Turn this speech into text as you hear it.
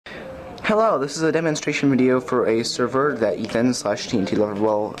Hello, this is a demonstration video for a server that Ethan/TNT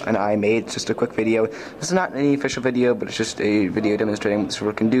LifeBoat and I made. It's just a quick video. This is not any official video, but it's just a video demonstrating what the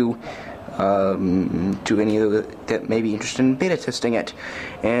server can do to any of you that may be interested in beta testing it.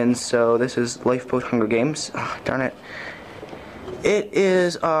 And so this is LifeBoat Hunger Games. Oh, darn it. It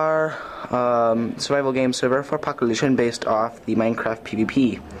is our survival game server for population based off the Minecraft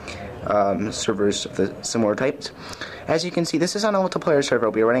PvP servers of the similar types. As you can see, this is on a multiplayer server.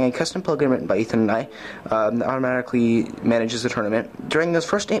 We are running a custom plugin written by Ethan and I that automatically manages the tournament. During the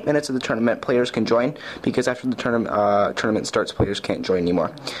first 8 minutes of the tournament, players can join, because after the tournament starts, players can't join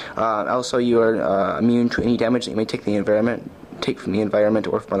anymore. Also, you are immune to any damage that you may take from the environment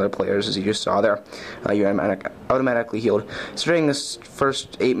or from other players, as you just saw there. You're automatically healed. So during this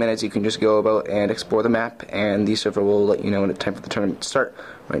first 8 minutes, you can just go about and explore the map, and the server will let you know when it's time for the tournament to start.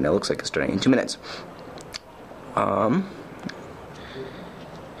 Right now, it looks like it's starting in 2 minutes.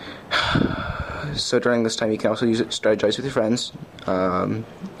 So during this time, you can also use it to strategize with your friends. I'm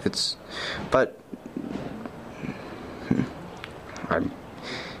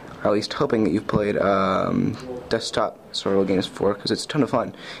at least hoping that you've played desktop survival games before, because it's a ton of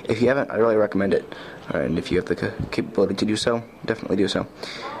fun. If you haven't, I really recommend it. And if you have the capability to do so, definitely do so.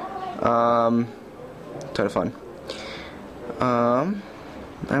 Ton of fun. I'm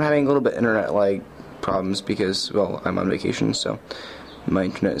having a little bit internet lag problems because, well, I'm on vacation, so my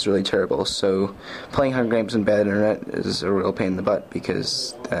internet is really terrible. So playing Hunger Games in bad internet is a real pain in the butt,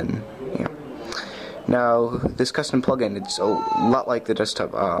 because then, you know. Now, this custom plugin, it's a lot like the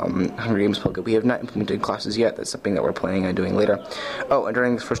desktop Hunger Games plugin. We have not implemented classes yet. That's something that we're planning on doing later. Oh, and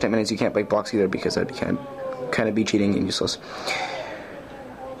during the first 8 minutes, you can't break blocks either, because that'd be kind of be cheating and useless.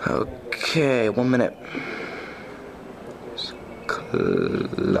 Okay, 1 minute. Let's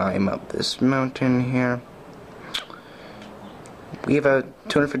climb up this mountain here. We have a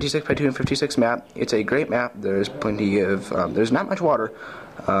 256 by 256 map. It's a great map. There's plenty of, there's not much water,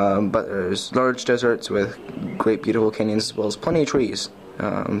 but there's large deserts with great, beautiful canyons, as well as plenty of trees.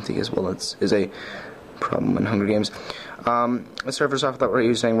 I think as well is a problem in Hunger Games. The server software that we're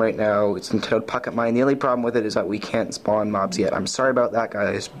using right now, it's entitled Pocket Mine. The only problem with it is that we can't spawn mobs yet. I'm sorry about that,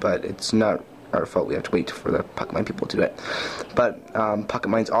 guys, but it's not our fault. We have to wait for the Pocket Mine people to do it. But Pocket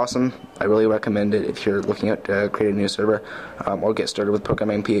Mine's awesome. I really recommend it if you're looking at creating a new server, or get started with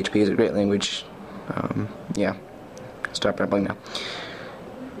programming. PHP is a great language. Yeah, stop rambling now.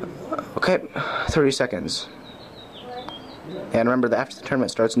 Okay, 30 seconds. And remember that after the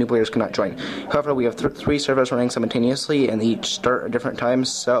tournament starts, new players cannot join. However, we have three servers running simultaneously, and they each start at different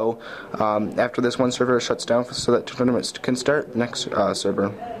times. So after this one server shuts down so that tournaments can start, the next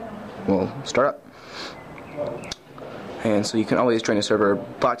server will start up. And so you can always join a server,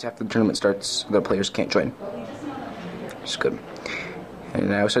 but after the tournament starts, the players can't join. Which is good. And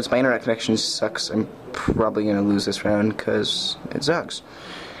now, since my internet connection sucks, I'm probably going to lose this round because it sucks.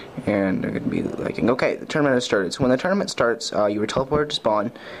 And they're going to be liking. Okay, the tournament has started. So when the tournament starts, you were teleported to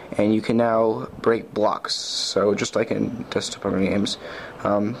spawn, and you can now break blocks. So just like in desktop Hunger Games,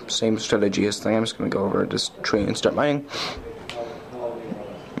 same strategy as thing. I'm just going to go over this tree and start mining.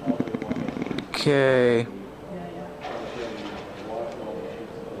 Okay.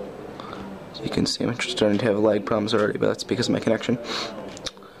 So you can see I'm starting to have lag problems already, but that's because of my connection.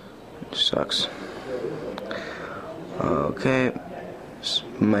 It sucks. Okay. Just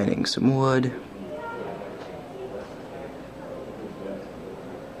mining some wood.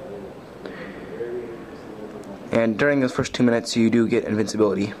 And during the first 2 minutes, you do get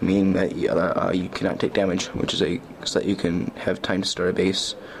invincibility, meaning that you cannot take damage, which is so that you can have time to start a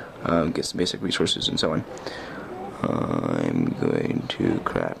base, get some basic resources, and so on. I'm going to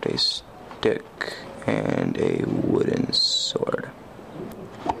craft a stick and a wooden sword.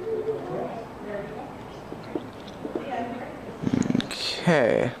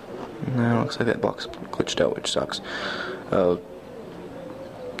 Okay. Now looks like that box glitched out, which sucks. Okay.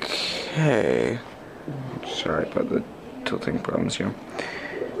 Sorry about the tilting problems here.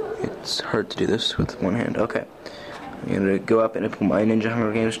 It's hard to do this with one hand. Okay. I'm going to go up and implement my Ninja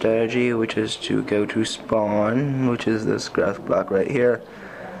Hunger Games strategy, which is to go to spawn, which is this graphic block right here.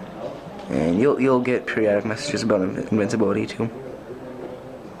 And you'll get periodic messages about invincibility too.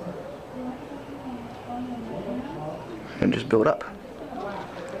 And just build up.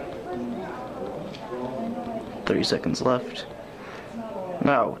 30 seconds left.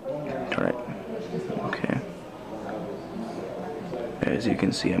 No, darn it. Okay. As you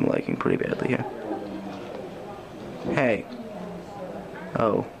can see, I'm lagging pretty badly here. Hey.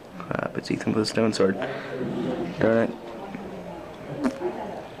 Oh, crap, it's Ethan with a stone sword. Darn it.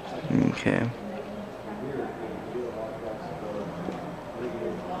 Okay.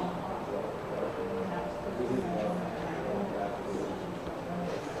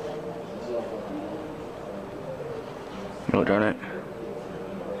 Oh, darn it.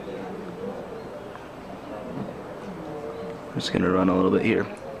 I'm just gonna run a little bit here.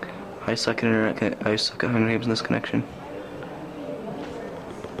 I suck at I suck at Hunger Games in this connection.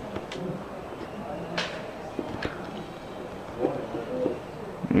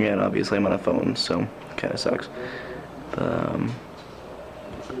 Yeah, and obviously I'm on a phone, so kinda sucks. But,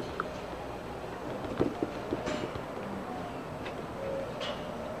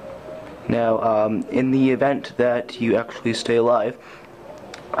 now, in the event that you actually stay alive,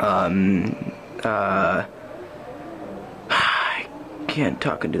 I can't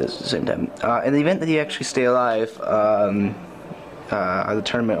talk and do this at the same time. In the event that you actually stay alive, the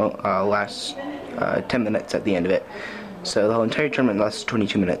tournament lasts 10 minutes at the end of it. So the whole entire tournament lasts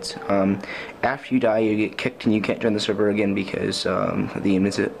 22 minutes. After you die, you get kicked and you can't join the server again because of the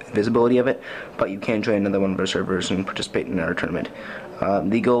invisibility of it, but you can join another one of our servers and participate in our tournament.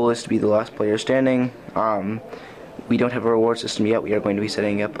 The goal is to be the last player standing. We don't have a reward system yet. We are going to be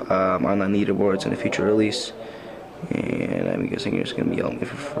setting up online leaderboards in a future release. And I'm guessing you're just going to be yelling me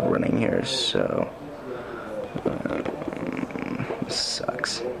for running here, so... this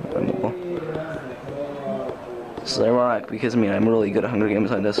sucks. This is ironic because, I mean, I'm really good at Hunger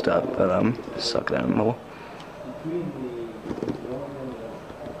Games on desktop, but suck at mobile.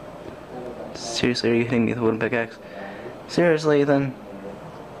 Seriously, are you hitting me with a wooden pickaxe? Seriously, then?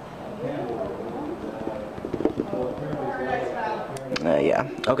 Yeah,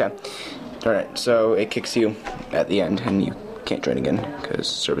 okay. Alright, so it kicks you at the end, and you can't join again, because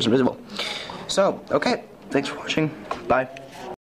server's invisible. So, okay, thanks for watching. Bye.